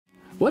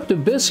What do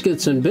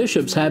biscuits and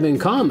bishops have in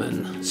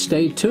common?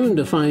 Stay tuned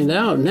to find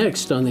out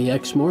next on the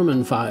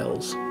Ex-Mormon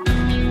Files.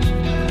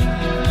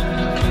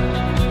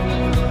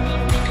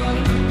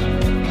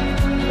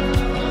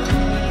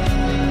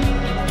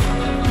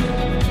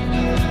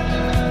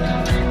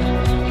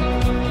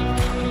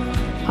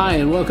 Hi,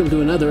 and welcome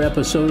to another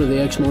episode of the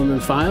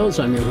Ex-Mormon Files.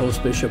 I'm your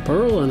host, Bishop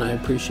Earl, and I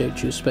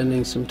appreciate you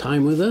spending some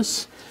time with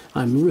us.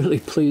 I'm really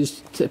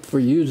pleased for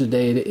you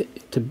today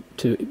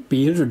to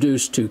be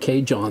introduced to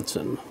Kay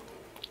Johnson.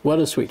 What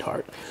a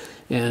sweetheart.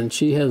 And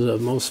she has a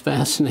most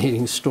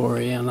fascinating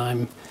story, and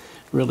I'm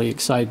really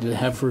excited to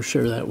have her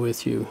share that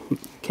with you.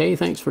 Kay,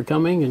 thanks for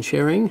coming and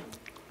sharing.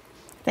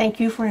 Thank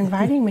you for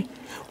inviting me.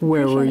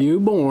 Where were you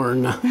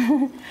born?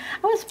 I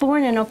was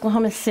born in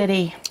Oklahoma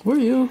City. Were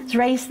you? I was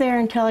raised there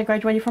until I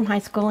graduated from high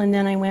school, and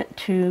then I went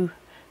to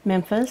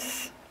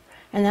Memphis,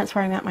 and that's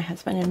where I met my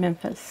husband, in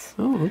Memphis.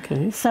 Oh,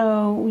 okay.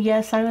 So,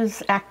 yes, I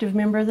was an active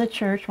member of the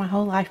church my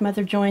whole life.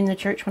 Mother joined the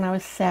church when I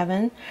was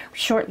 7,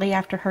 shortly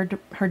after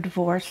her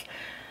divorce.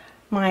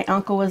 My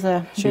uncle was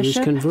a bishop. She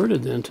was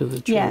converted then to the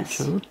church,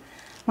 yes. Huh?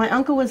 My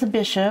uncle was a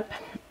bishop,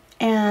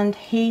 and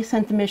he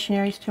sent the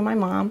missionaries to my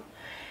mom,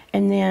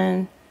 and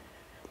then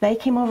they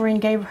came over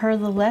and gave her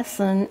the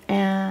lessons,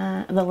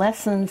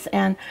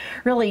 and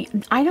really,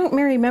 I don't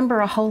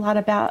remember a whole lot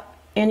about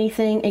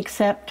anything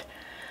except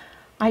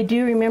I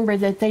do remember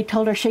that they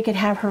told her she could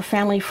have her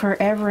family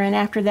forever, and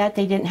after that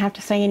they didn't have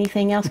to say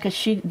anything else because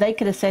they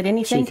could have said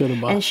anything,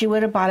 and she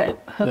would have bought it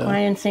hook,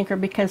 line, and sinker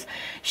because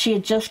she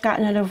had just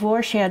gotten a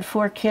divorce. She had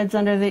 4 kids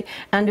under the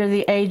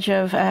age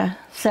of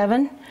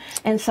 7,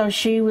 and so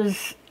she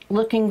was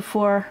looking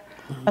for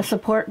a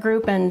support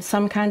group and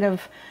some kind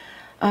of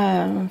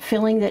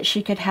feeling that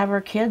she could have her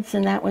kids,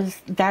 and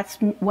that's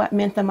what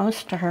meant the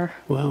most to her.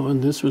 Well,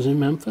 and this was in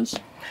Memphis?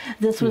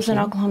 This was in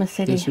Oklahoma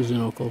City. This was in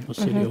Oklahoma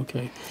City,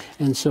 okay.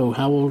 And so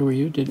how old were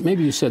you?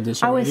 Maybe you said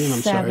this already, and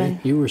I'm 7. sorry.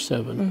 You were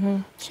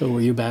 7. So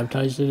were you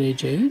baptized at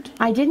age 8?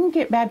 I didn't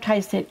get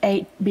baptized at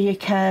 8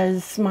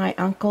 because my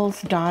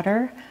uncle's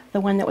daughter, the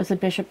one that was a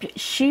bishop,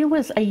 she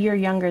was a year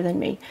younger than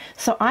me.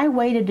 So I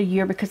waited a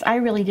year because I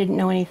really didn't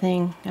know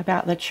anything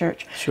about the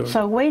church. Sure.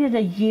 So I waited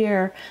a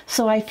year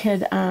so I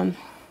could,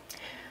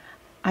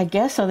 I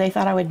guess so they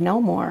thought I would know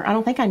more. I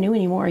don't think I knew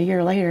any more a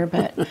year later,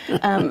 but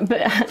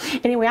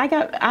anyway,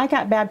 I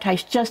got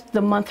baptized just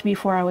the month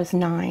before I was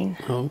 9.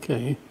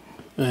 Okay.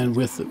 And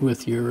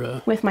with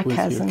your with my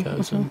cousin. Your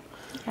cousin.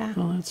 Yeah.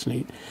 Oh, that's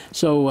neat.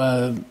 So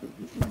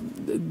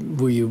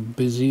were you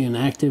busy and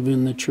active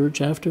in the church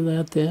after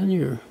that then?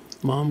 Your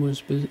mom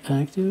was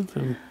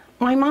active?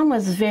 My mom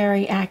was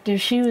very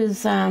active. She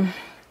was,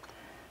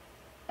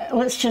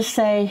 let's just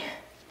say,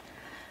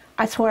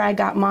 that's where I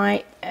got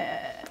my,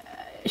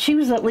 she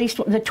was at least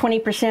the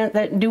 20%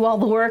 that do all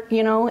the work,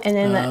 you know, and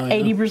then the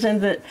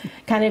 80% that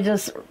kind of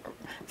just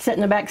sit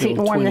in the back seat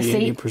and warm the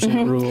seat.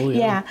 80% rule,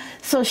 yeah.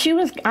 So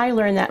I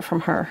learned that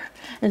from her.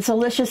 And so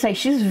let's just say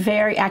she's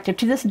very active.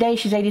 To this day,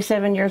 she's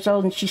 87 years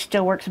old, and she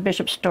still works at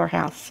Bishop's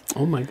Storehouse.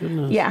 Oh, my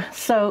goodness. Yeah,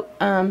 so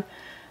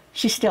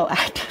she's still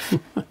active.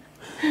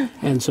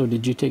 And so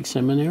did you take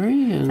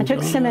seminary? I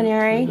took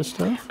seminary. Kind of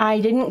stuff? I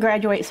didn't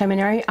graduate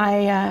seminary.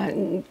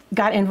 I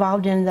got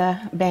involved in the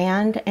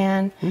band,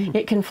 and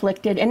it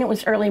conflicted. And it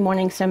was early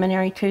morning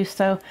seminary, too.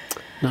 So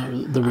not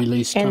the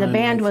release time. And the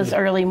band was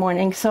early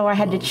morning, so I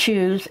had to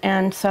choose.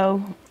 And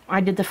so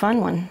I did the fun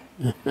one.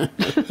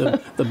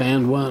 the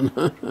band won.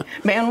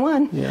 Band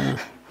won. Yeah.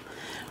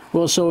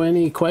 Well, so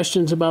any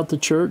questions about the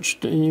church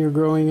in your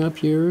growing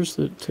up years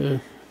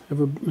that...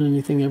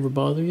 anything ever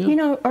bother you? You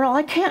know, Earl,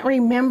 I can't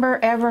remember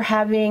ever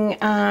having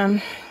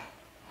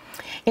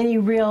any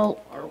real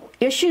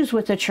issues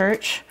with the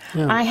church.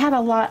 Yeah. I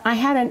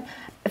had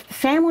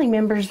family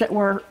members that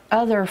were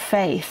other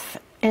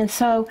faith, and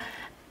so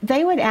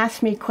they would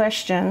ask me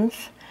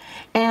questions,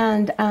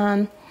 and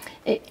I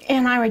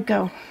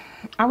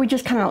would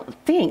just kind of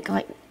think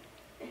like,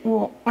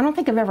 well, I don't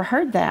think I've ever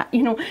heard that,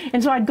 you know.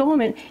 And so I'd go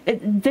home, and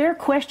their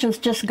questions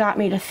just got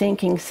me to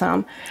thinking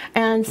some,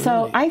 and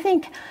so really? I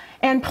think.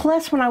 And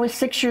plus, when I was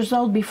 6 years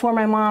old, before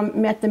my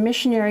mom met the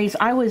missionaries,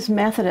 I was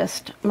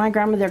Methodist. My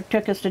grandmother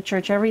took us to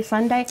church every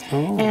Sunday,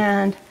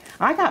 and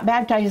I got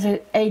baptized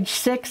at age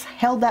 6,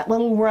 held that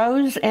little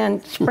rose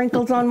and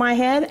sprinkles on my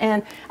head,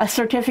 and a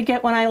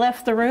certificate when I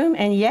left the room,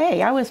 and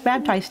yay, I was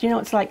baptized. You know,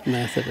 it's like...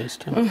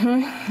 Methodist.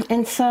 Huh?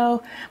 And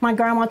so my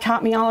grandma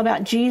taught me all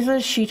about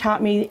Jesus. She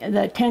taught me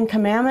the 10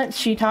 Commandments.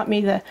 She taught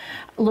me the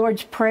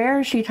Lord's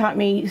Prayer. She taught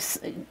me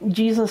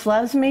Jesus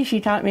loves me. She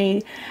taught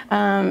me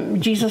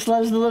Jesus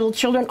loves the little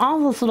children. All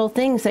those little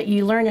things that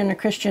you learn in a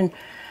Christian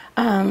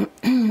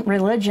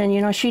religion,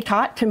 you know, she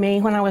taught to me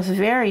when I was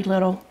very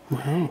little.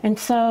 Wow. And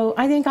so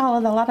I think a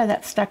lot of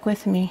that stuck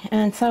with me.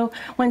 And so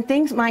when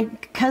my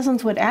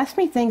cousins would ask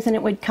me things and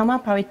it would come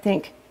up, I would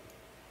think,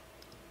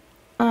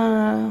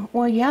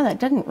 well, yeah, that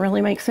didn't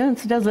really make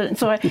sense, does it? And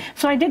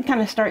so I did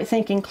kind of start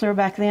thinking clear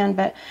back then.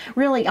 But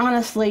really,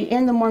 honestly,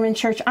 in the Mormon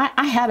Church,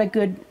 I had a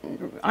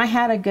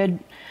good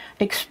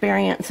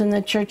experience in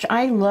the church.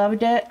 I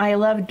loved it. I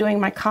loved doing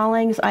my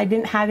callings. I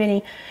didn't have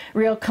any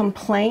real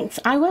complaints.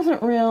 I was a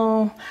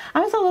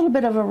little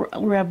bit of a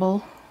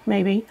rebel,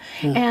 maybe.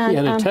 Yeah. And,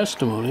 you had a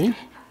testimony.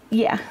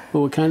 Yeah.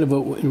 Well,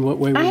 in what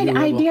way were you a rebel?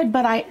 I did,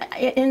 but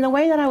in the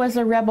way that I was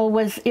a rebel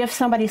was if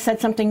somebody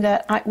said something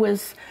that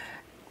was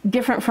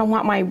different from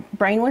what my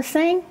brain was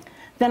saying,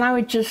 then I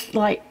would just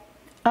like,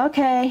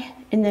 okay,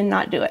 and then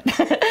not do it.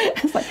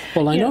 It's like,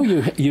 well, I know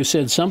you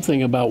said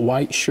something about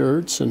white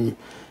shirts and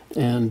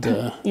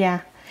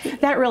yeah.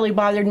 That really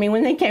bothered me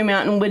when they came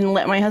out and wouldn't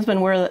let my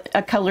husband wear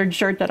a colored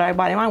shirt that I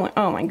bought him. I went,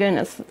 oh my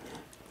goodness,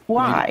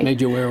 why?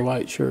 Made you wear a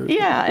white shirt.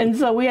 Yeah, and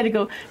so we had to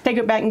go take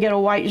it back and get a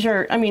white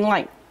shirt. I mean,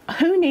 like,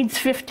 who needs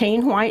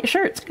 15 white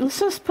shirts? Let's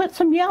just put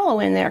some yellow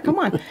in there. Come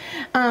on.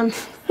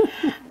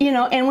 You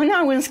know, and when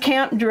I was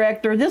camp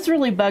director, this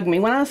really bugged me.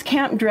 When I was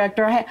camp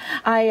director,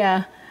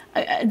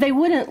 they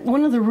wouldn't,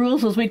 one of the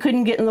rules was we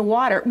couldn't get in the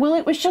water. Well,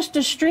 it was just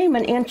a stream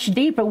an inch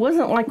deep. It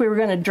wasn't like we were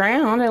going to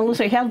drown unless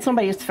we had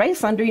somebody's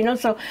face under, you know,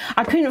 so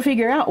I couldn't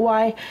figure out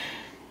why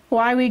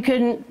we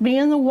couldn't be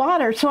in the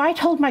water. So I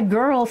told my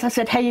girls, I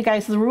said, hey, you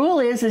guys, the rule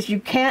is you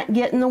can't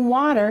get in the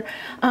water,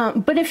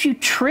 but if you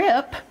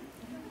trip,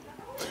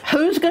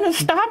 who's going to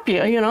stop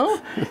you, you know?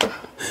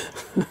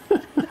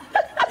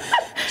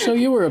 So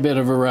you were a bit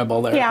of a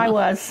rebel there. Yeah, I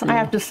was. Yeah. I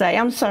have to say.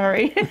 I'm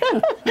sorry.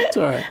 That's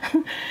all right.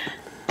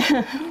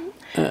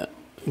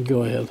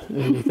 Go ahead.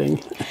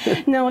 Anything?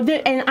 No,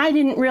 and I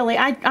didn't really.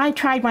 I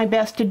tried my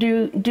best to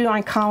do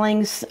my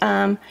callings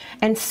and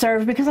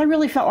serve because I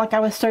really felt like I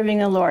was serving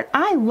the Lord.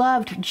 I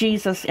loved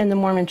Jesus in the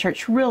Mormon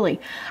church,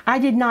 really. I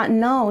did not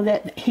know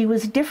that he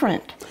was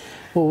different.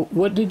 Well,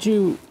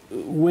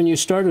 when you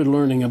started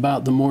learning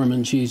about the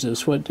Mormon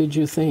Jesus, what did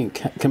you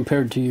think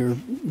compared to your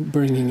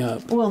bringing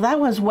up? Well, that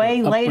was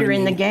way later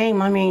in the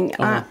game. I mean,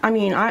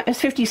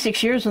 it's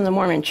 56 years in the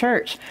Mormon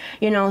church,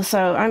 you know,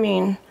 so, I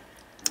mean...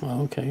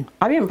 Oh, okay.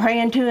 I've been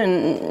praying to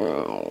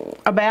and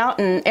about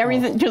and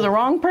everything to the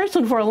wrong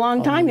person for a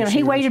long time. You know,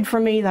 he waited for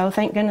me, though,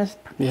 thank goodness,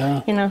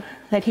 yeah. You know,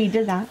 that he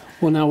did that.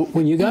 Well, now,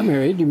 when you got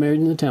married, you married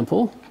in the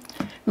temple.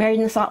 Married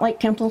in the Salt Lake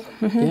Temple.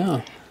 Mm-hmm.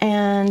 Yeah.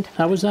 And...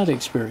 How was that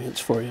experience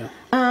for you?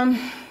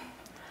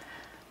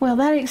 Well,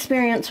 that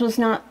experience was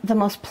not the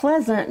most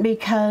pleasant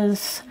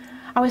because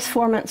I was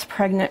 4 months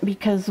pregnant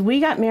because we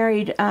got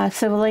married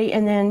civilly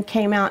and then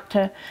came out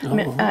to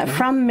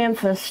from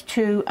Memphis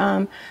to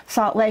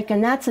Salt Lake,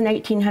 and that's an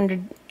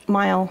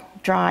 1,800-mile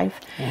drive.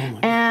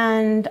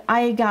 And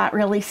I got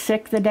really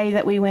sick the day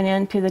that we went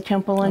into the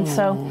temple, and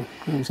so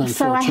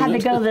I had to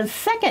go the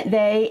second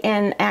day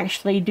and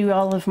actually do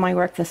all of my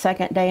work the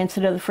second day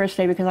instead of the first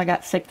day because I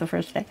got sick the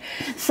first day.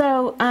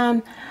 So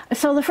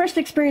so the first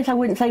experience I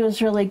wouldn't say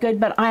was really good,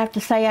 but I have to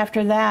say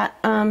after that,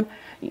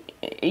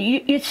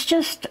 it's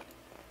just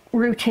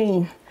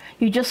routine.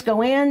 You just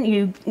go in,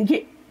 you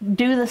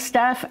do the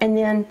stuff, and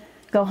then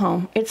go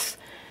home.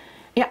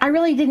 I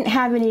really didn't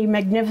have any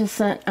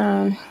magnificent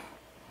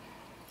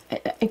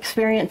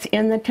experience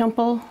in the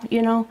temple,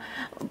 you know,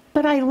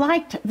 but I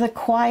liked the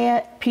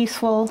quiet,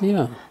 peaceful.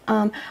 Yeah.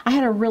 I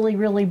had a really,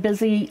 really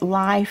busy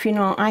life, you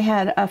know. I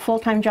had a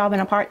full-time job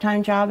and a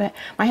part-time job,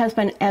 my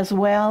husband as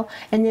well,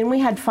 and then we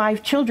had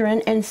 5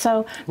 children, and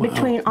so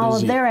between all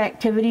of their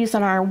activities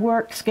and our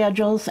work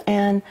schedules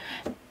and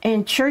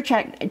church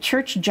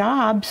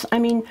jobs, I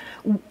mean,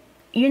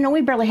 you know,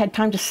 we barely had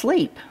time to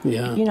sleep.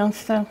 Yeah. You know,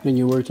 so. And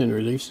you worked in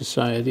Relief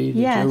Society.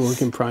 Did you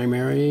work in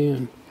primary?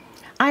 And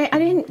I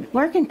didn't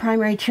work in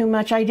primary too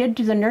much. I did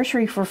do the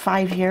nursery for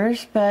 5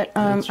 years, but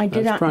I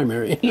did not.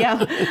 Primary.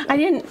 Yeah, I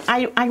didn't.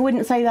 I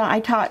wouldn't say that I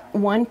taught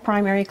one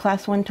primary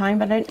class one time,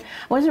 but I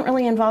wasn't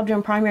really involved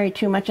in primary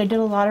too much. I did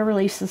a lot of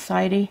Relief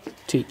Society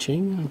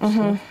teaching. And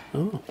stuff.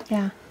 Oh.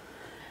 Yeah.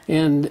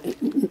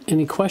 And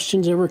any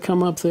questions ever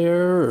come up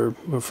there,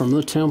 or from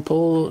the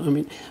temple? I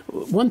mean,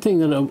 one thing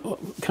that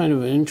kind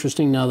of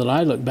interesting now that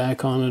I look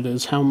back on it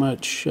is how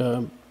much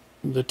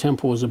the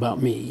temple was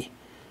about me,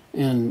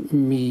 and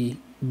me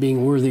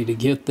being worthy to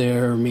get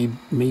there, me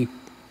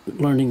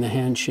learning the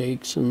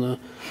handshakes and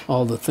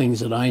all the things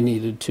that I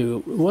needed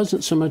to. It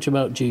wasn't so much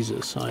about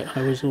Jesus. I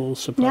was a little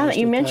surprised. Now that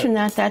you mention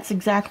that, that's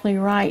exactly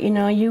right. You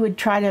know, you would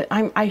try to,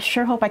 I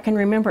sure hope I can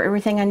remember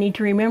everything I need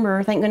to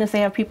remember. Thank goodness they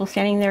have people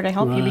standing there to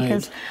help you,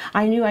 because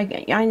I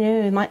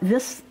knew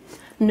this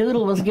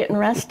noodle was getting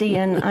rusty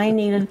and I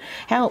needed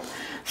help.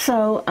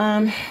 So,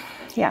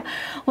 yeah.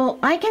 Well,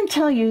 I can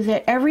tell you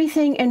that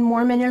everything in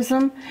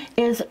Mormonism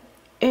is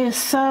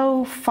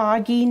so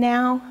foggy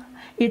now.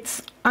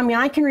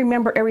 I can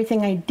remember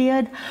everything I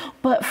did,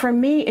 but for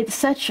me,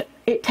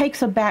 it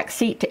takes a back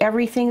seat to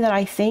everything that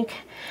I think,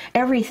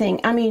 everything.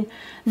 I mean,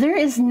 there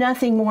is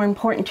nothing more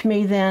important to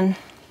me than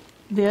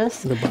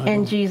this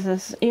and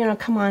Jesus. You know,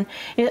 come on.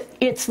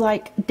 It's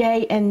like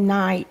day and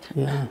night.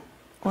 Yeah.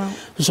 Well,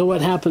 so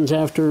what happens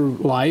after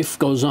life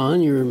goes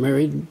on? You're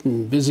married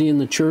and busy in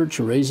the church,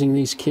 raising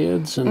these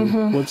kids,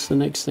 and what's the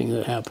next thing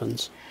that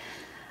happens?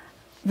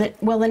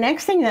 Well, the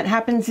next thing that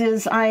happens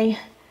is I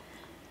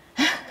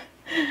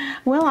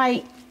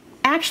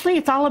Actually,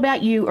 it's all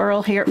about you,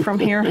 Earl, here from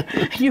here.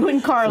 You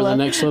and Carla. For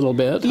the next little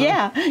bit.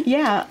 Huh?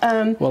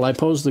 Yeah. Well, I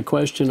posed the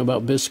question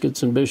about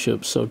biscuits and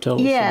bishops, so tell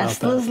us about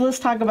that. Yes, let's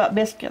talk about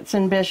biscuits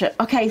and bishop.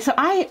 Okay, so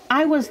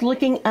I was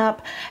looking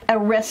up a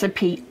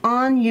recipe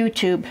on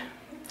YouTube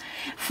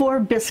for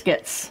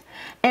biscuits.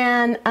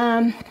 And,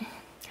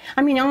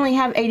 I mean, I only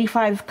have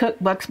 85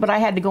 cookbooks, but I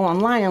had to go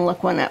online and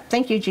look one up.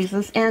 Thank you,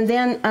 Jesus. And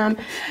then,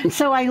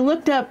 so I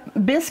looked up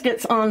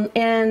biscuits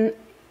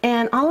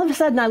and all of a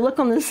sudden I look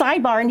on the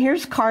sidebar and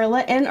here's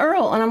Carla and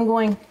Earl. And I'm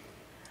going,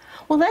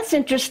 well, that's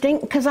interesting,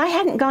 because I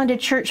hadn't gone to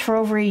church for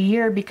over a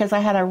year because I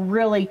had a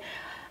really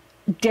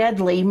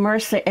deadly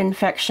MRSA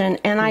infection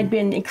and I'd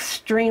been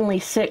extremely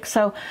sick.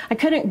 So I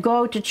couldn't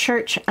go to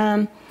church.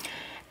 And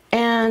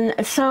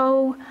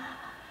so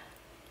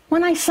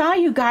when I saw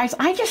you guys,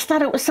 I just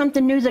thought it was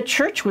something new the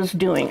church was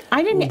doing.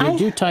 I didn't. Did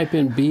you type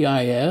in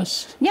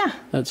BIS? Yeah.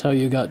 That's how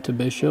you got to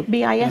bishop.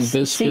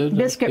 BIS. And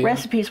biscuit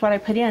recipe is what I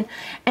put in,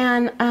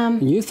 and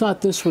you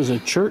thought this was a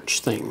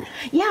church thing.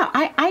 Yeah,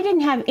 I didn't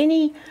have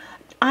any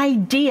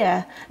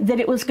idea that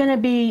it was going to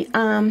be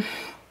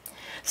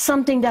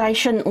something that I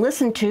shouldn't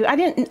listen to. I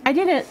didn't.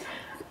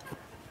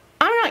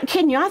 I'm not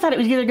kidding you. I thought it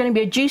was either going to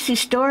be a juicy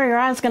story or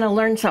I was going to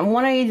learn something.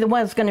 One of either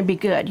was going to be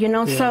good, you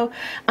know. Yeah.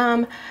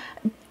 So.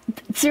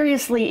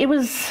 Seriously, it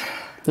was...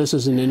 This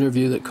is an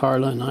interview that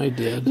Carla and I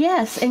did.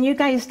 Yes, and you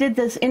guys did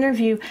this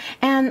interview.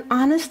 And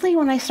honestly,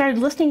 when I started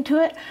listening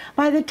to it,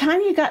 by the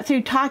time you got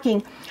through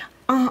talking,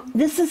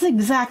 this is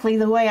exactly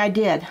the way I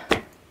did.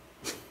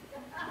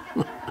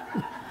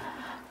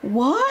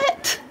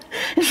 What?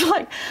 It's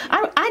like,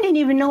 I didn't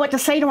even know what to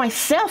say to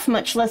myself,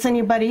 much less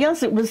anybody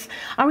else.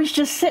 I was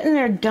just sitting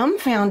there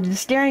dumbfounded,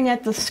 staring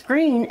at the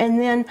screen.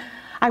 And then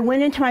I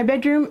went into my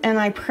bedroom and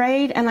I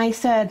prayed and I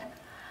said,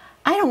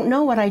 I don't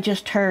know what I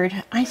just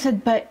heard. I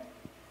said, but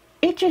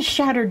it just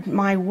shattered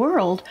my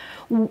world.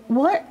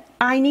 What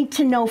I need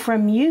to know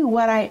from you,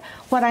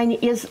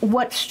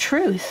 what's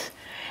truth.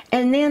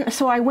 And then,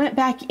 so I went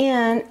back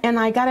in and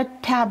I got a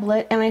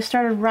tablet and I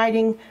started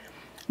writing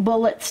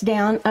bullets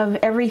down of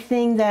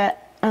everything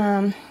that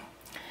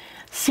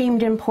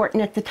seemed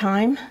important at the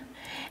time.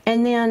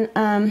 And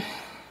then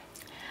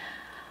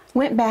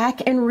went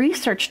back and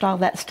researched all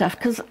that stuff.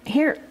 Because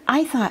here,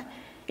 I thought,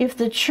 if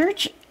the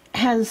church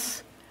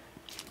has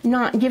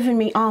not given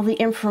me all the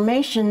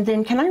information,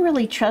 then can I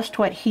really trust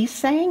what he's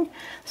saying?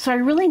 So I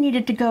really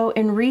needed to go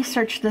and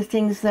research the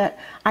things that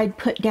I'd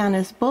put down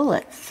as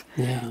bullets.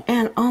 Yeah.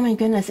 And oh my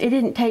goodness, it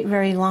didn't take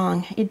very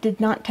long. It did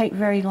not take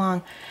very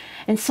long.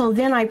 And so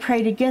then I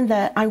prayed again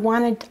that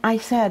I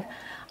said,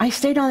 I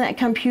stayed on that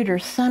computer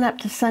sun up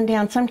to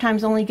sundown,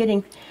 sometimes only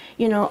getting,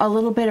 a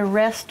little bit of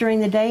rest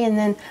during the day, and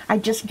then I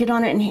just get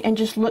on it and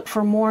just look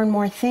for more and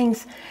more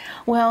things.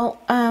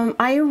 Well,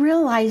 I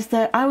realized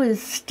that I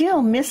was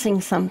still missing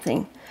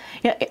something.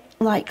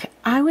 Like,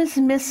 I was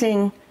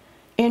missing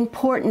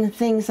important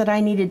things that I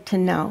needed to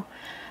know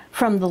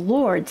from the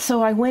Lord.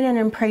 So I went in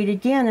and prayed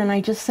again, and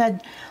I just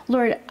said,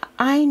 Lord,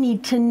 I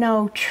need to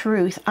know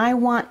truth. I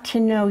want to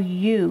know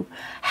you.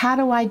 How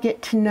do I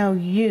get to know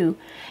you?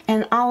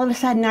 And all of a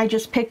sudden, I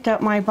just picked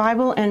up my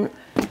Bible and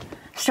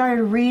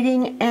started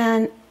reading,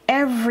 and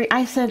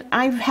I said,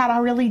 I've had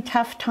a really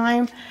tough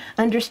time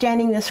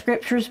understanding the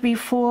scriptures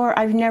before.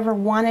 I've never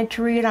wanted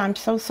to read. I'm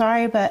so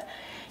sorry, but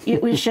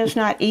it was just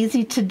not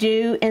easy to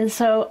do. And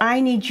so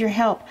I need your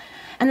help.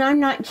 And I'm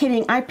not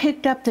kidding. I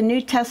picked up the New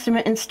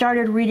Testament and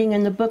started reading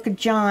in the book of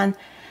John.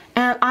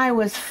 And I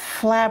was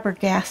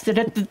flabbergasted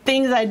at the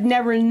things I'd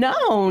never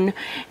known.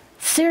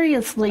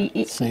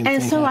 Seriously.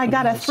 And so I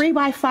got a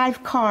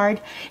 3x5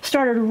 card,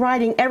 started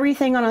writing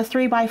everything on a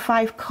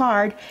 3x5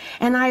 card,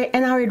 and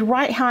I would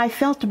write how I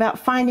felt about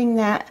finding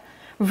that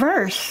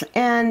verse.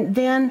 And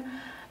then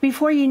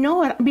before you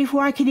know it,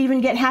 before I could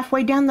even get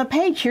halfway down the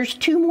page, here's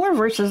 2 more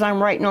verses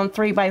I'm writing on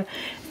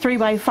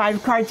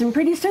 3x5 cards, and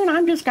pretty soon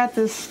I've just got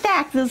this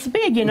stack this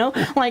big,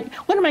 like,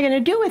 what am I going to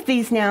do with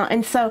these now?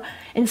 And so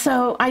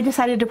I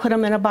decided to put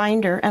them in a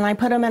binder, and I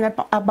put them in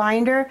a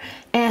binder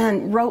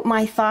and wrote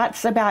my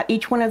thoughts about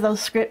each one of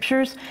those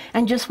scriptures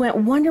and just went,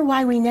 wonder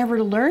why we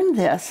never learned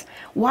this.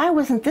 Why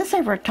wasn't this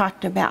ever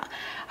talked about?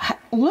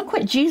 Look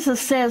what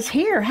Jesus says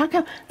here. How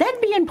come?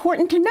 That'd be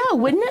important to know,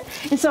 wouldn't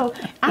it? And so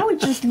I would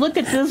just look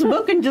at this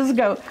book and just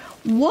go,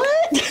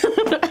 what?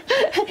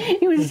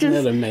 It was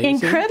just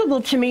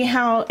incredible to me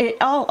how it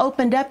all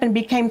opened up and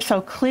became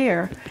so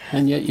clear.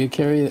 And yet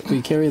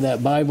we carry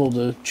that Bible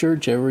to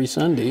church every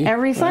Sunday.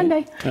 Every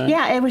Sunday. Right?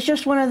 Yeah, it was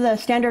just one of the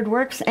standard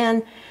works.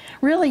 And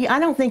really, I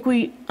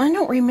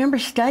don't remember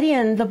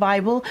studying the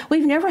Bible.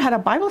 We've never had a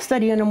Bible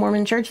study in a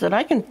Mormon church that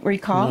I can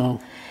recall.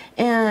 No.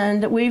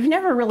 And we've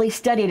never really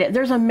studied it.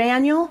 There's a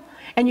manual,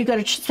 and you go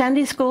to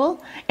Sunday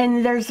school,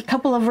 and there's a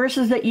couple of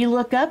verses that you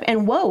look up,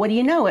 and whoa, what do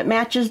you know? It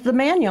matches the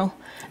manual,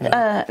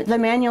 the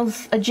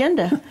manual's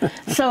agenda.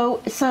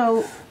 So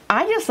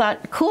I just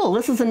thought, cool,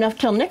 this is enough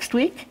till next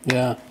week.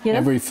 Yeah. You know?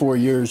 Every 4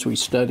 years we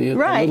study it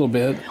a little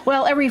bit.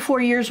 Well, every 4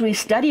 years we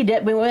studied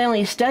it, but we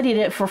only studied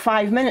it for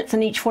 5 minutes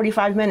in each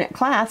 45-minute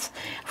class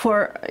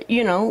for,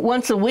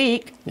 once a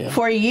week.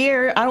 For a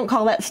year. I don't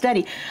call that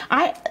study.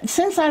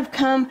 Since I've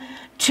come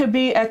to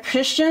be a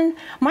Christian,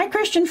 my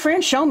Christian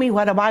friends show me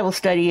what a Bible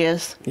study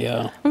is.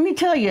 Yeah. Let me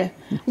tell you,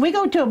 we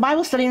go to a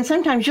Bible study and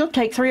sometimes you'll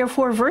take 3 or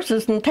 4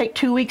 verses and take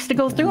 2 weeks to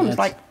go through them. It's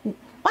like,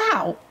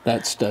 wow.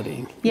 That's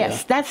studying.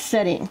 Yes, that's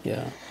studying.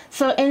 Yeah.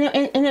 So,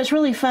 and it's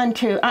really fun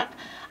too. I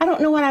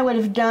don't know what I would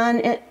have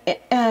done.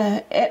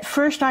 At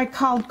first I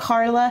called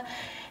Carla.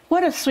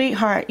 What a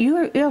sweetheart.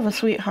 You have a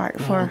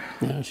sweetheart for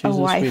she's a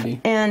wife.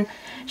 Sweetie. And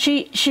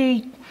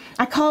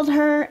I called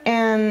her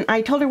and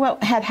I told her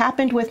what had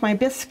happened with my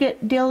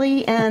biscuit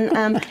dilly,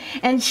 and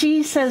and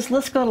she says,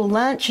 let's go to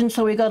lunch. And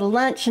so we go to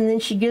lunch, and then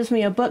she gives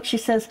me a book. She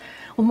says,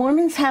 well,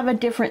 Mormons have a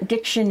different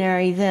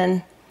dictionary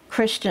than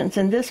Christians,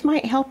 and this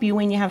might help you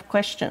when you have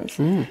questions.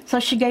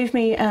 So she gave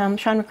me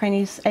Sean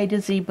McCraney's A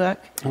to Z book.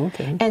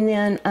 Okay. And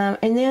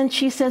then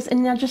she says,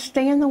 and now just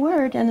stay in the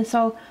Word. And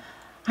so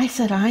I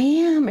said, I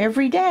am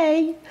every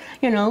day,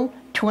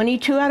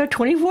 22 out of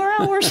 24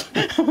 hours.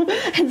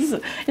 and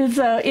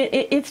so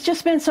it's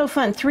just been so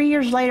fun. 3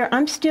 years later,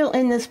 I'm still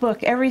in this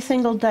book every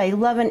single day,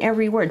 loving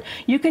every word.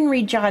 You can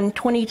read John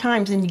 20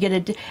 times and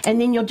and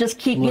then you'll just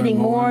keep getting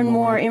more and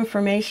more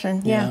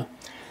information.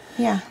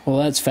 Yeah. Well,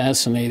 that's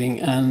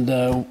fascinating, and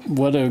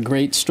what a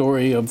great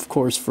story, of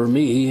course, for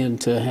me, and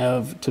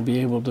to be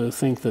able to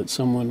think that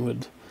someone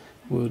would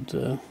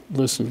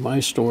listen to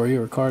my story,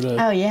 or Carta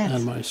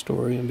and my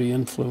story, and be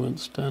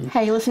influenced. And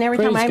hey, listen, every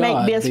time I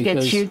make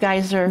biscuits, you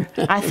guys are,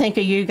 I think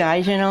of you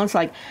guys, it's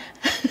like,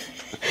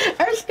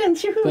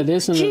 but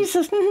isn't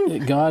Jesus.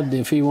 it, God,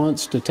 if he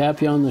wants to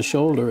tap you on the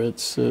shoulder,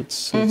 it's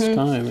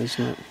time,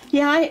 isn't it?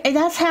 Yeah,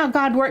 that's how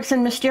God works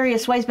in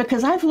mysterious ways,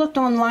 because I've looked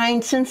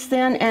online since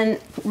then and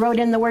wrote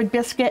in the word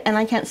biscuit, and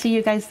I can't see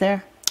you guys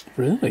there.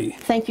 Really?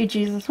 Thank you,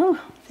 Jesus. Oh,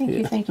 thank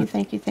you, thank you,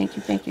 thank you, thank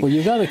you, thank you. Well,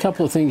 you got a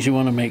couple of things you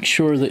want to make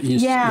sure that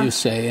you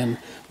say, and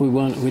we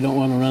don't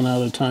want to run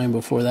out of time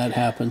before that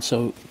happens.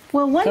 So,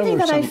 well, one thing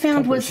that I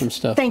found was,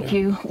 thank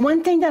you.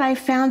 One thing that I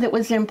found that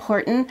was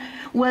important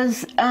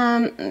was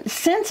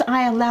since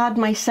I allowed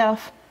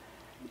myself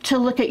to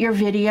look at your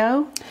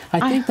video.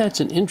 I think that's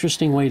an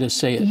interesting way to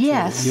say it.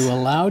 Yes. Too. You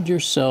allowed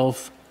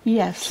yourself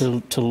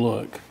to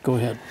look. Go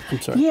ahead. I'm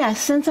sorry. Yes,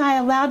 since I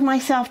allowed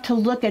myself to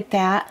look at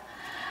that,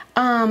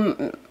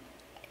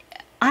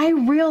 I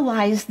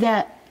realized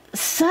that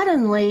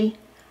suddenly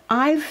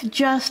I've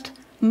just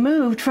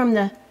moved from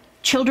the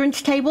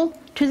children's table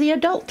to the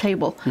adult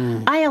table.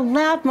 I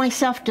allowed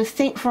myself to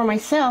think for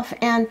myself,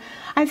 and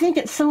I think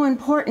it's so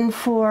important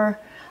for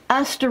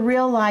us to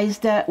realize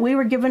that we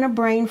were given a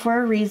brain for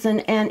a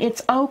reason, and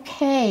it's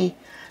okay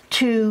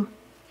to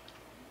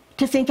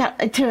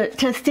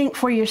think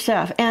for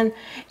yourself, and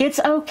it's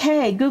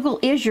okay. Google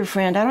is your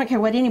friend. I don't care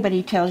what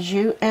anybody tells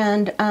you,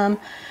 and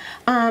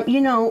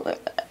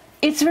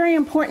it's very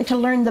important to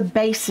learn the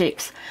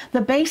basics. The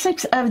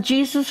basics of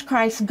Jesus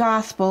Christ's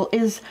gospel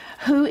is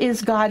who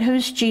is God,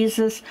 who's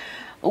Jesus,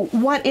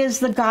 what is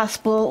the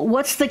gospel,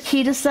 what's the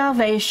key to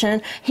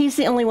salvation. He's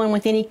the only one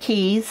with any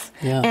keys,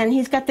 and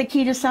he's got the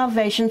key to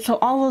salvation. So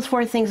all those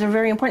 4 things are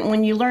very important.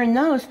 When you learn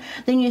those,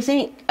 then you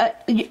think,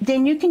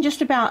 then you can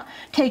just about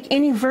take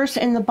any verse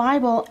in the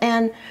Bible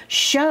and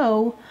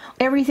show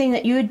everything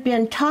that you had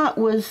been taught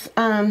was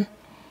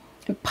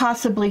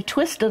possibly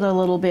twisted a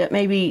little bit,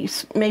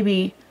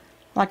 maybe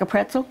like a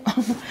pretzel.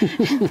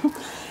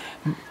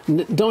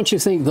 Don't you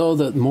think, though,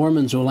 that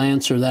Mormons will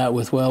answer that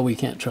with, well, we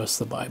can't trust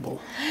the Bible?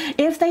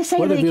 If they say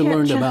what they have you can't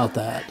learned about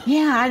that?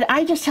 Yeah,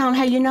 I just tell them,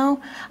 hey,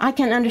 I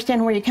can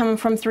understand where you're coming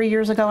from. 3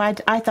 years ago,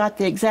 I thought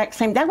the exact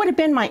same. That would have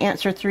been my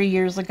answer 3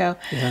 years ago.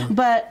 Yeah.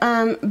 But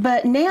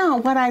now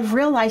what I've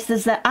realized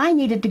is that I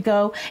needed to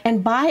go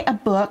and buy a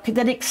book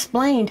that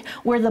explained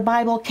where the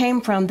Bible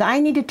came from. That I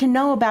needed to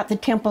know about the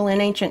temple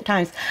in ancient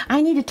times.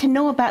 I needed to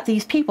know about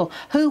these people.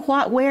 Who,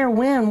 what, where,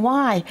 when,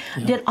 why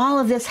did all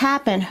of this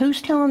happen?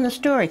 Who's telling the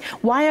story?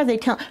 Why are they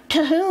telling?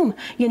 To whom?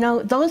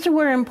 Those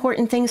were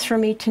important things for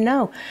me to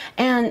know.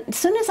 And as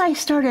soon as I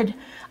started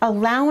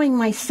allowing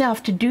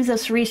myself to do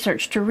this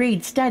research, to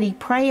read, study,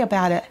 pray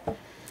about it,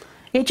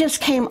 it just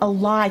came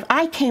alive.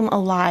 I came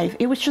alive.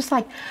 It was just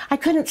like I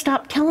couldn't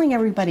stop telling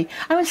everybody.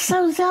 I was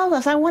so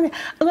zealous. I wanted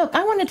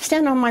to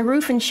stand on my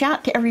roof and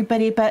shout to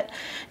everybody, but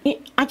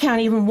I can't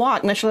even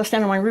walk unless I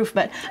stand on my roof.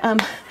 But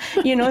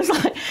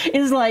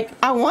it's like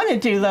I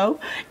wanted to though,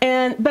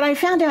 but I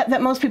found out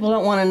that most people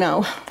don't want to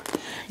know.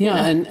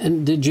 Yeah,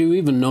 and did you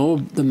even know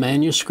the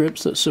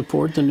manuscripts that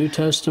support the New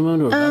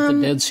Testament, or about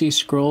the Dead Sea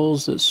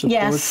Scrolls that support?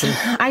 Yes,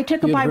 I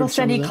took a Bible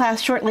study class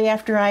shortly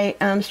after I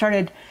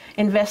started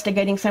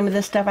investigating some of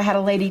this stuff. I had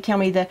a lady tell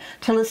me to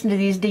listen to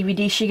these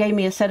DVDs. She gave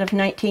me a set of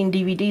 19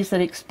 DVDs that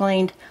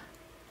explained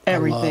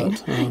everything.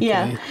 Okay.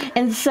 Yeah,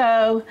 and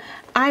so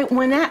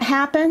when that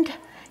happened,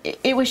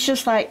 it was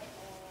just like,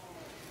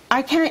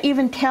 I can't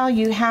even tell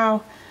you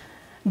how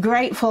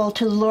grateful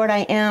to the Lord I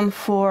am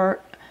for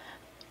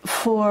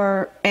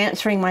for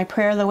answering my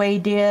prayer the way he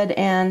did,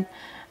 and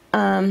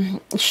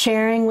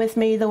sharing with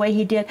me the way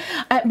he did.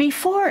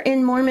 Before,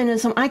 in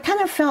Mormonism, I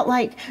kind of felt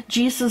like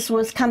Jesus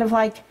was kind of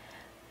like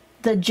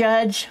the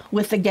judge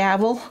with the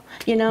gavel,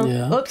 you know.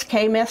 Yeah. Oops,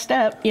 Kay messed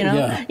up, you know.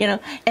 Yeah. You know,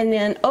 and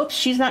then oops,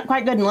 she's not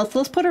quite good, and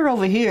let's put her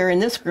over here in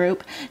this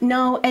group.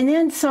 No, and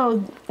then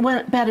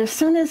but as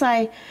soon as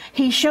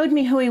he showed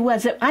me who he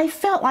was, I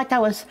felt like I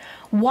was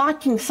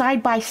walking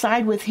side by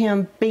side with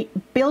him,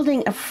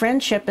 building a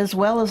friendship as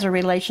well as a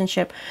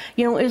relationship.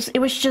 You know, it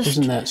was just,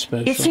 isn't that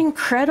special? It's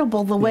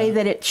incredible the way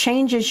that it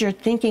changes your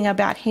thinking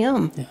about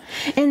him. Yeah.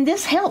 And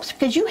this helps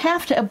because you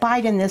have to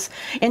abide in this,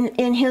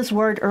 in his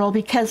word, Earl,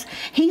 because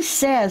he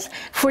says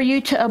for you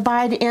to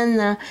abide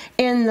in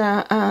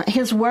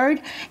his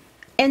word.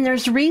 And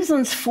there's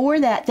reasons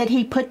for that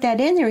he put that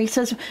in there. He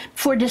says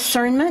for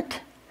discernment,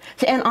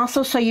 and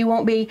also so you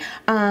won't be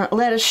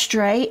led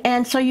astray,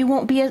 and so you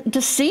won't be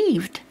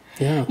deceived.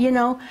 Yeah. You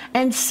know,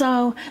 and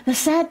so the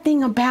sad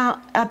thing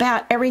about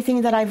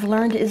everything that I've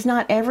learned is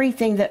not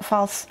everything that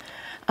false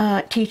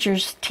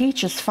teachers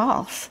teach is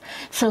false.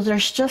 So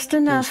there's just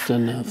enough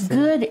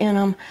good in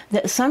them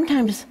that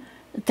sometimes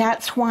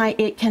that's why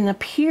it can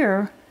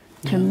appear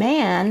to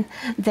man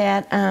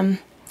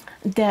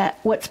that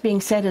what's being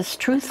said is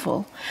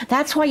truthful.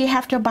 That's why you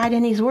have to abide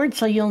in his word,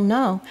 so you'll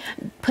know.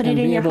 Put it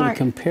in your heart. And be able to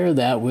compare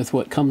that with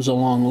what comes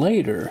along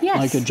later,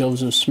 like a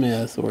Joseph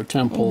Smith or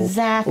temple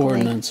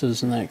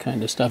ordinances and that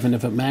kind of stuff, and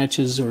if it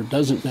matches or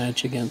doesn't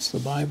match against the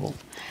Bible.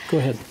 Go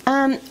ahead.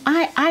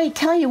 I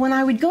tell you, when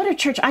I would go to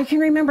church, I can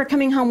remember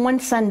coming home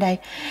one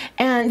Sunday,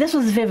 and this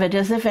was vivid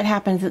as if it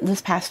happened this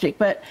past week,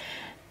 but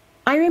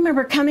I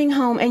remember coming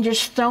home and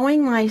just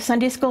throwing my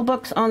Sunday school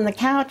books on the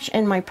couch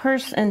and my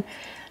purse and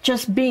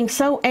just being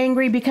so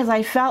angry because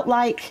I felt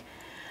like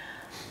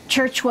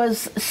church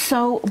was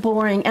so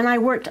boring. And I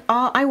worked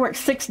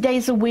 6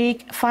 days a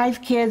week,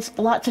 5 kids,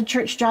 lots of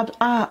church jobs.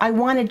 I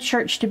wanted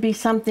church to be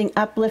something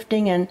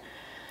uplifting and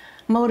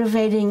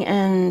motivating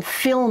and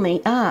fill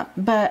me up.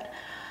 But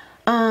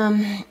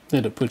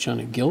did it put you on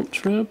a guilt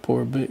trip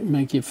or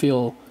make you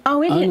feel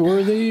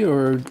unworthy,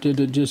 or did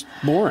it just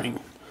boring?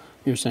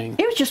 You're saying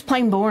it was just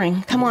plain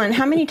boring. Come on,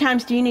 how many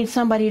times do you need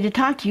somebody to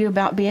talk to you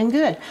about being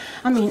good?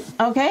 I mean,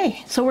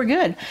 okay, so we're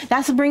good.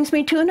 That brings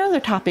me to another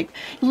topic.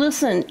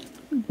 Listen,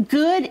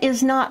 good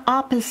is not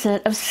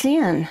opposite of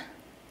sin.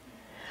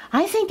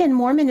 I think in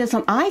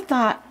Mormonism, I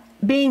thought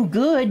being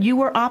good, you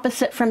were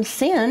opposite from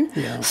sin.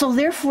 Yeah. So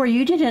therefore,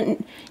 you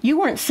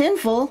weren't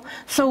sinful.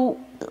 So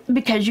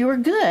because you were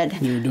good,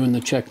 you were doing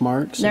the check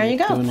marks. There you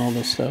go. Doing all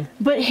this stuff.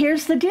 But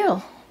here's the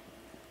deal: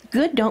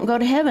 good don't go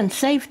to heaven.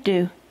 Saved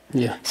do.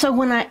 Yeah. So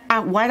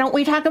why don't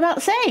we talk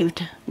about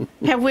saved?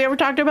 Have we ever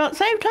talked about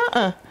saved?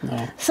 No.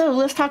 So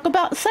let's talk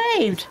about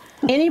saved.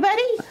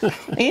 Anybody?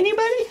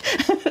 Anybody?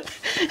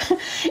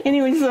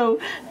 Anyway, so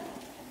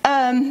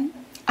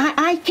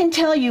I can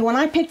tell you, when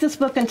I pick this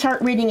book and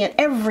start reading it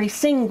every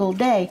single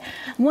day,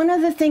 one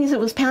of the things that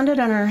was pounded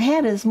on our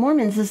head as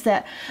Mormons is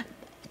that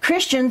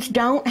Christians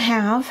don't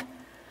have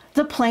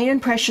the plain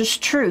and precious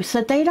truth,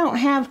 that they don't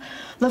have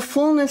the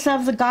fullness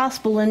of the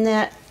gospel, and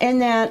that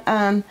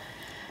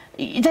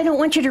they don't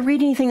want you to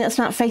read anything that's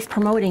not faith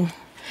promoting.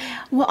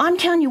 Well, I'm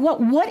telling you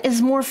what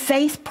is more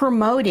faith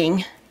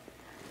promoting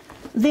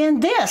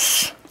than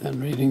this? Than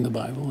reading the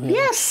Bible. Yeah.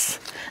 Yes,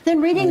 than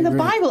reading the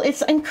Bible.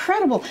 It's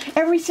incredible.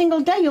 Every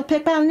single day you'll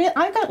pick out, and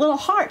I've got little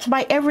hearts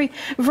by every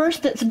verse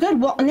that's good.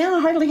 Well, now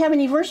I hardly have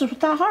any verses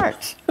without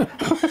hearts.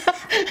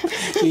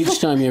 Each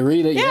time you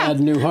read it, you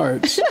add new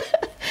hearts.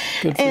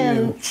 Good for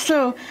you.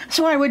 So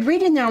I would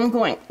read in there, I'm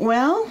going,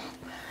 well.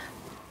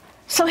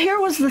 So here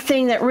was the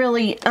thing that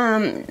really,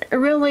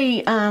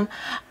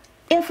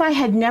 if I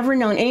had never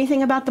known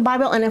anything about the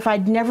Bible, and if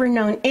I'd never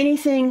known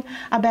anything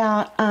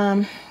about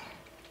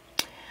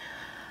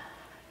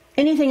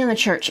anything in the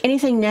church,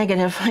 anything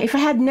negative, if I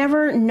had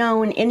never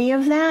known any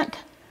of that,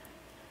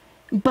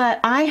 but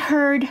I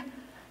heard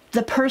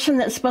the person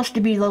that's supposed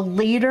to be the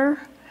leader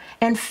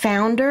and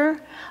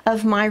founder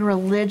of my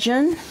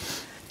religion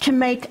to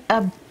make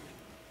a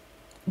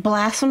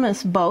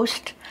blasphemous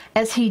boast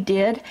as he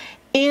did,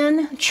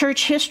 in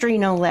church history,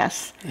 no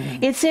less.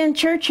 It's in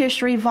Church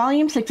History,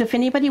 Volume 6, if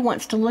anybody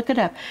wants to look it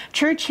up.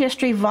 Church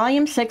History,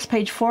 Volume 6,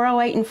 page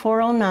 408 and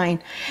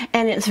 409.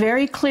 And it's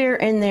very clear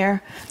in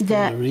there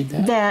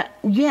that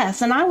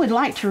yes, and I would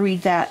like to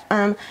read that.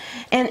 And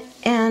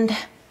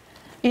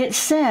it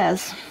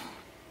says,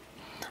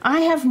 I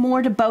have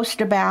more to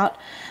boast about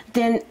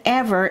than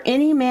ever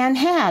any man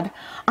had.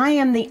 I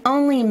am the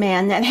only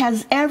man that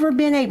has ever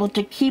been able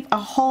to keep a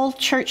whole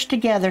church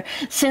together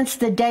since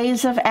the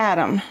days of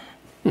Adam.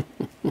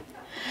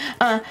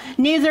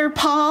 Neither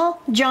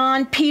Paul,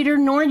 John, Peter,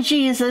 nor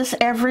Jesus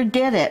ever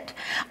did it.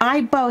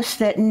 I boast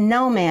that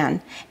no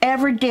man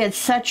ever did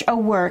such a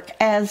work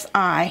as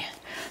I.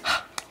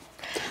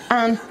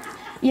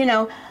 You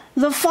know,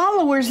 the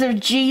followers of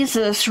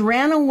Jesus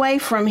ran away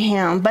from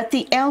him, but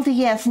the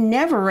LDS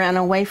never ran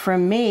away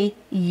from me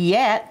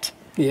yet.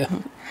 Yeah.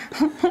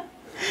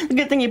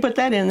 Good thing you put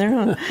that in there,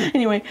 huh?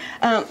 Anyway,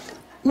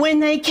 when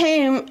they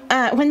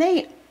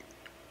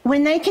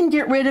when they can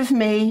get rid of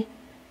me,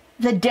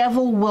 the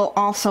devil will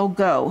also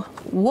go.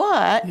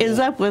 What is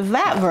up with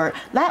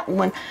that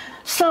one?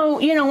 So,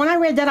 when I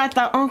read that, I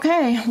thought,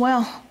 okay,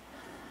 well,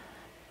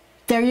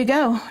 there you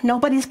go.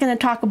 Nobody's going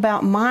to talk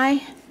about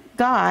my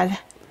God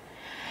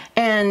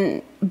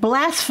and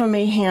blaspheme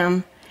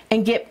him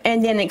and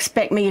then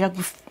expect me to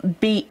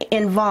be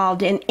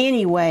involved in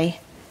any way.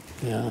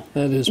 Yeah,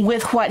 that is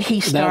with what he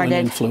started. That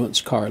one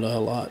influenced Carla a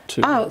lot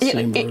too. Oh,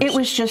 it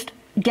was just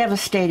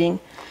devastating.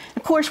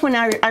 Of course, when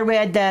I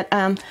read that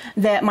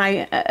that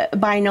my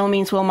by no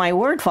means will my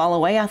word fall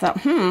away, I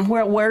thought,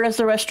 where is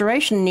the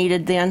restoration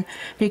needed then?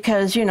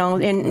 Because in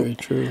very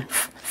true.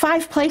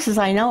 5 places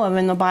I know of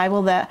in the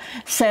Bible that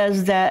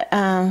says that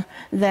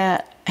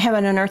that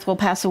heaven and earth will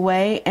pass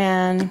away,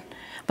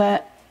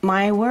 but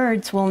my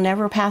words will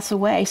never pass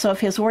away. So if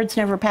his words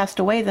never passed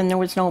away, then there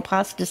was no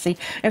apostasy.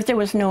 If there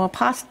was no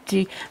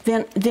apostasy,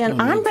 then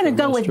I'm going to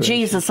go with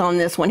Jesus on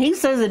this one. He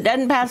says it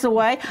doesn't pass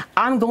away.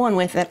 I'm going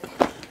with it.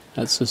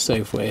 That's the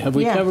safe way. Have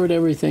we covered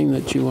everything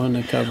that you want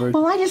to cover?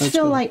 Well, I just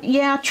feel like,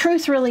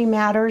 truth really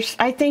matters.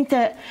 I think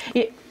that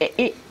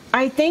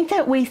I think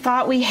that we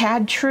thought we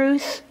had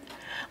truth,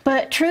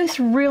 but truth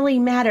really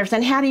matters.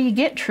 And how do you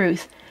get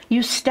truth?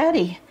 You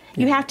study.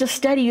 You have to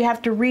study, you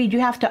have to read, you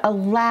have to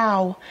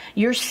allow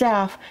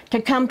yourself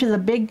to come to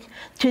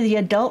the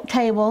adult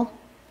table.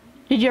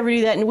 Did you ever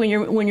do that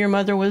when your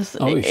mother was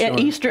at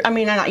Easter? I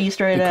mean, not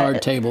Easter. At the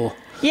card table.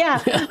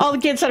 Yeah, all the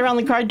kids sat around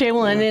the card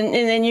table and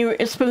then you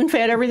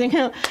spoon-fed everything.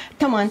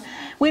 Come on,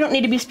 we don't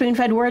need to be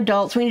spoon-fed, we're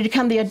adults. We need to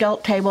come to the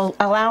adult table,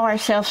 allow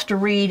ourselves to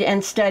read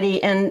and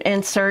study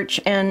and search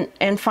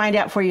and find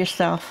out for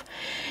yourself.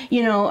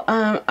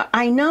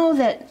 I know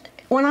that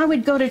when I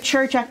would go to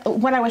church,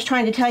 what I was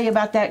trying to tell you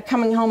about that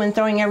coming home and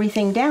throwing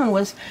everything down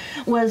was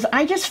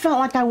I just felt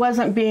like I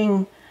wasn't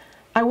being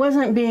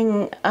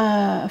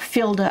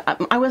filled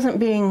up. I wasn't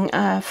being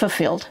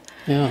fulfilled.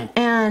 Yeah.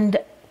 And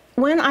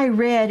when I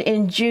read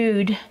in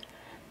Jude,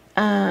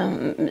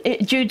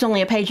 Jude's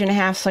only a page and a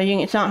half, so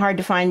it's not hard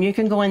to find. You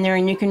can go in there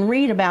and you can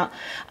read about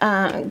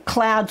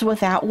clouds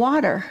without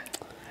water.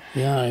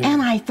 Yeah,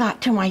 and I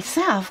thought to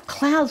myself,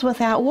 clouds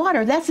without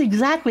water, that's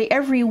exactly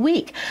every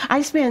week.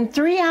 I spend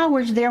 3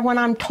 hours there when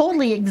I'm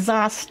totally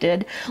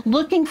exhausted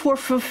looking for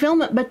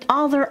fulfillment, but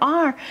all there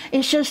are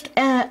is just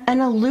an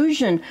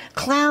illusion,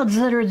 clouds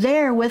that are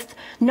there with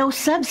no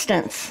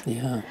substance.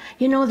 Yeah.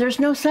 There's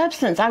no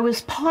substance. I was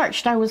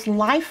parched, I was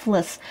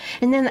lifeless.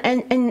 And then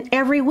and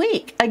every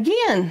week,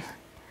 again,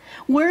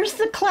 where's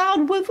the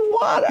cloud with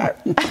water?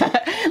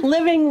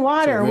 Living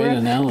water. It's a great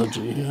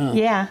analogy. Yeah.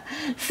 Yeah.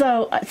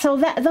 So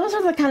those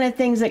are the kind of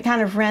things that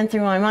kind of ran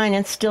through my mind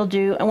and still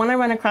do. And when I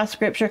run across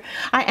Scripture,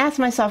 I ask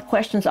myself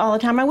questions all the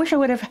time. I wish I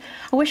would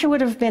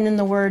have been in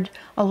the Word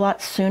a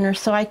lot sooner,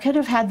 so I could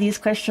have had these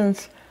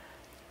questions.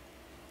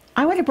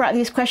 I would have brought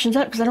these questions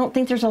up because I don't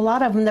think there's a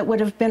lot of them that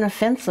would have been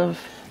offensive.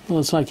 Well,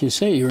 it's like you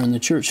say, you're in the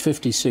church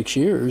 56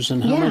 years,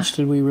 and how much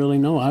did we really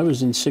know? I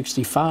was in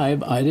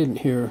 65. I didn't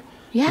hear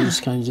these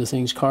kinds of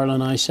things. Carla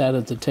and I sat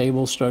at the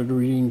table, started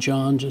reading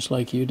John just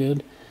like you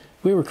did.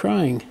 We were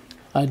crying.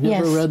 I'd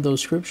never read those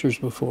scriptures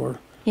before.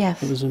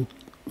 Yes. It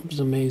was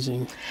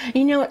amazing.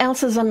 You know what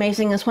else is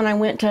amazing is when I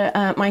went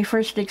to my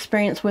first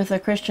experience with a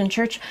Christian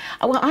church.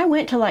 Well, I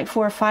went to like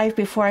 4 or 5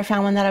 before I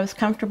found one that I was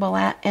comfortable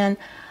at.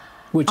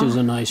 Which is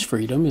a nice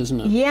freedom,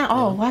 isn't it?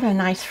 Yeah, what a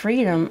nice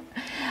freedom.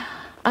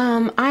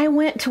 I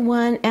went to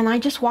one and I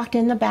just walked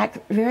in the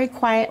back very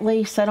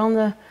quietly, sat on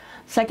the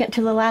second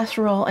to the last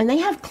row, and they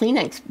have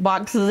Kleenex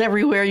boxes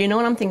everywhere, and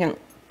I'm thinking,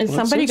 is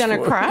somebody going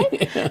to cry?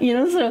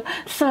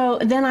 So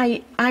then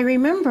I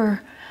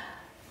remember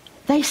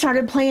they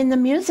started playing the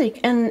music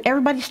and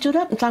everybody stood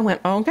up, and so I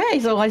went, okay,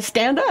 so I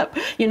stand up,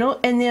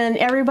 and then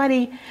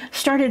everybody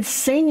started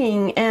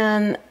singing,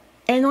 and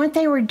what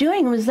they were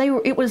doing was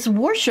it was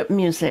worship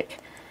music.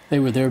 They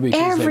were there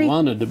because they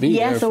wanted to be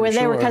there. Yes, they were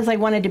there because they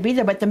wanted to be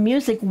there, but the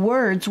music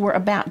words were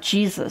about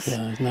Jesus.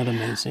 Yeah, isn't that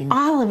amazing?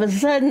 All of a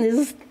sudden,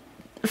 this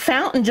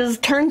fountain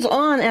just turns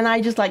on, and I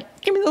just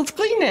like, give me those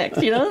Kleenex,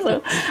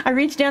 So I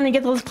reach down and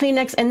get those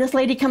Kleenex, and this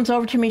lady comes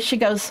over to me. She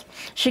goes,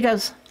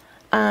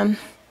 are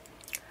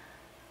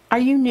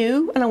you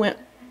new? And I went,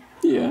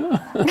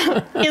 yeah.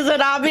 Is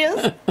it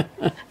obvious?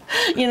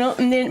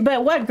 And then,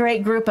 but what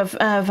great group of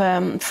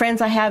friends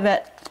I have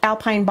at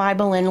Alpine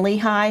Bible in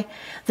Lehigh.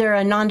 They're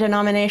a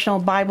non-denominational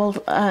Bible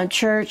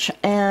church,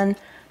 and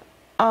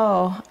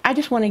I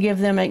just want to give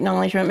them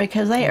acknowledgement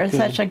because they are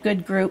such a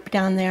good group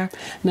down there.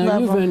 Now,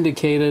 you've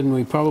indicated, and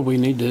we probably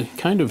need to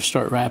kind of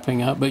start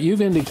wrapping up, but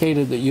you've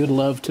indicated that you'd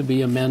love to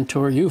be a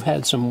mentor. You've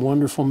had some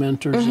wonderful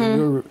mentors in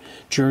your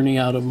journey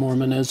out of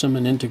Mormonism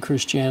and into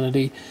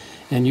Christianity,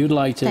 and you'd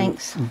like to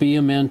be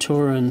a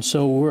mentor. And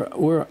so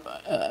we're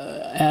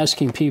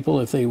asking people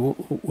if they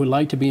would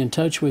like to be in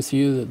touch with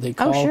you, that they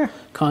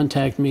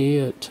contact me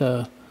at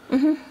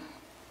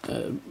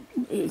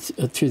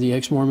through the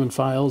Ex-Mormon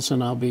files,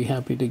 and I'll be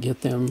happy to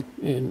get them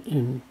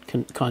in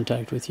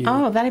contact with you.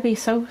 Oh, that'd be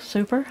so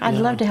super. I'd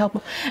love to help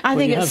them. I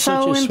think it's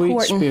so important. You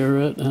have such a sweet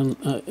spirit, and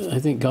I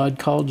think God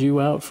called you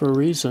out for a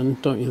reason,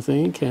 don't you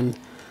think? And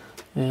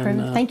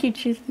And thank you,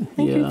 Jesus.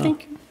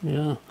 Thank you.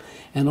 Yeah,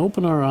 and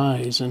open our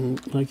eyes,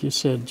 and like you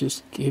said,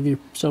 just give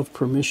yourself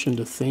permission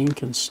to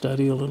think and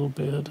study a little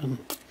bit. And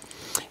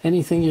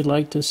anything you'd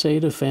like to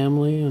say to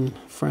family and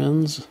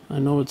friends? I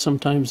know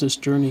sometimes this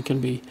journey can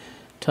be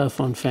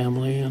tough on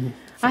family and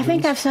friends. I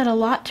think I've said a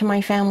lot to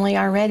my family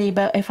already,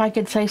 but if I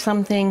could say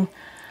something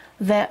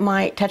that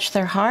might touch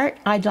their heart,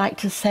 I'd like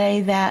to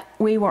say that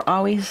we were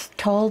always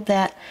told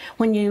that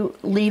when you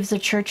leave the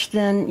church,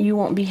 then you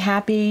won't be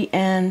happy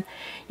and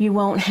you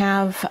won't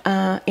have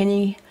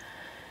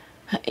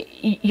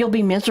you'll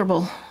be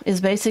miserable,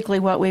 is basically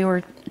what we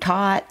were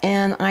taught.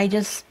 And I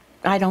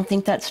don't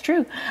think that's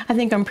true. I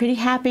think I'm pretty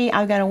happy.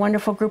 I've got a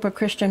wonderful group of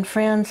Christian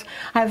friends.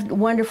 I have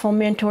wonderful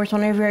mentors.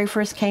 When I very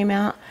first came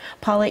out,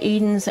 Paula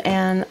Edens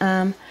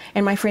and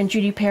my friend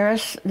Judy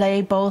Paris,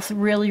 they both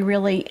really,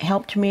 really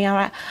helped me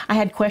out. I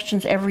had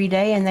questions every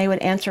day, and they would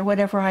answer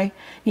whatever I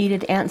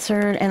needed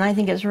answered. And I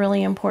think it's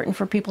really important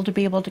for people to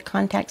be able to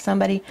contact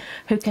somebody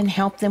who can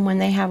help them when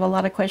they have a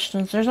lot of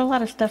questions. There's a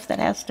lot of stuff that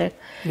has to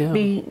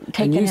be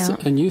taken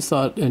out. And you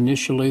thought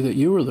initially that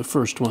you were the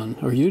first one,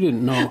 or you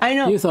didn't know. I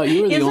know. You thought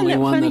you were the only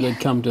one funny? that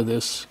had come to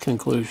this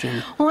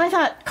conclusion. Well, I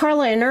thought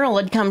Carla and Earl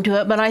had come to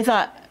it, but I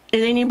thought,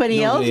 is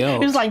anybody else? It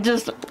was like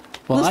just this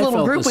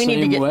little group. We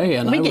need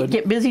to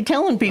get busy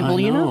telling people,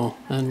 you know.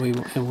 And we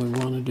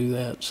want to do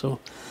that. So,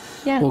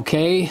 yeah.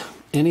 Okay.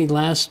 Any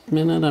last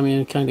minute? I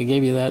mean, I kind of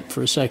gave you that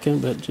for a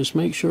second, but just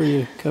make sure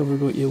you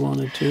covered what you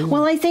wanted to.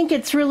 Well, I think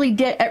it's really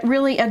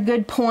a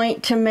good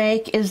point to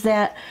make is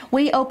that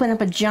we open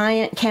up a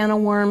giant can of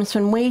worms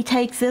when we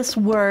take this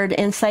word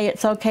and say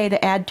it's okay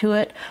to add to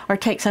it or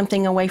take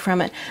something away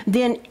from it.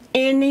 Then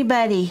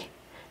anybody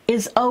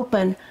is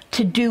open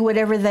to do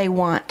whatever they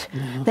want.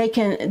 Mm-hmm.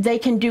 They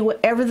can do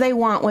whatever they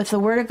want with the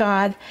Word of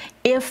God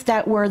if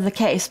that were the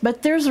case.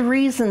 But there's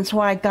reasons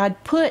why God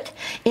put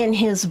in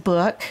His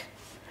book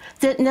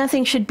that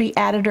nothing should be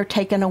added or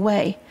taken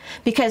away,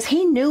 because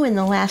He knew in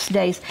the last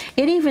days.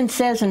 It even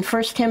says in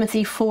 1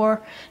 Timothy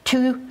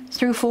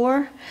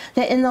 4:2-4,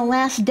 that in the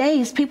last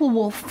days people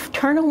will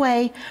turn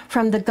away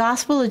from the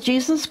gospel of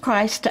Jesus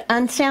Christ to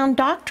unsound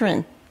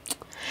doctrine.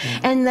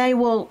 Yeah. And they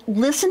will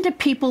listen to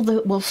people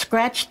that will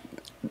scratch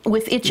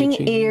with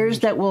itching ears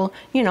that will,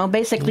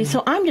 basically.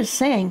 So I'm just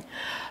saying,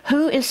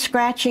 who is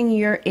scratching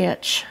your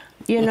itch,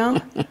 You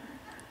got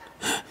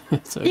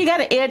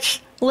an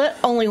itch. Let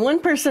only one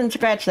person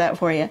scratch that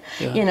for you.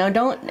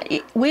 Yeah.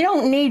 We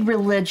don't need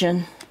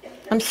religion.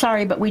 I'm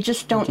sorry, but we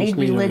just don't need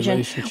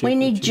religion. We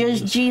need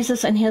just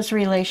Jesus and His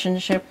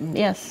relationship.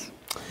 Yes.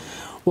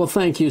 Well,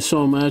 thank you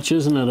so much.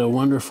 Isn't it a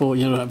wonderful,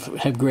 I've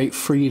had great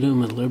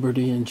freedom and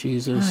liberty in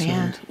Jesus. Oh,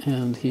 yeah.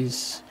 And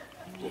He's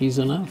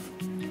enough.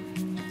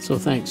 So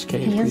thanks,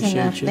 Kay. He is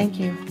enough. You. Thank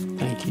you.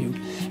 Thank you.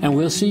 And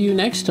we'll see you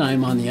next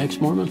time on the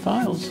Ex-Mormon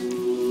Files.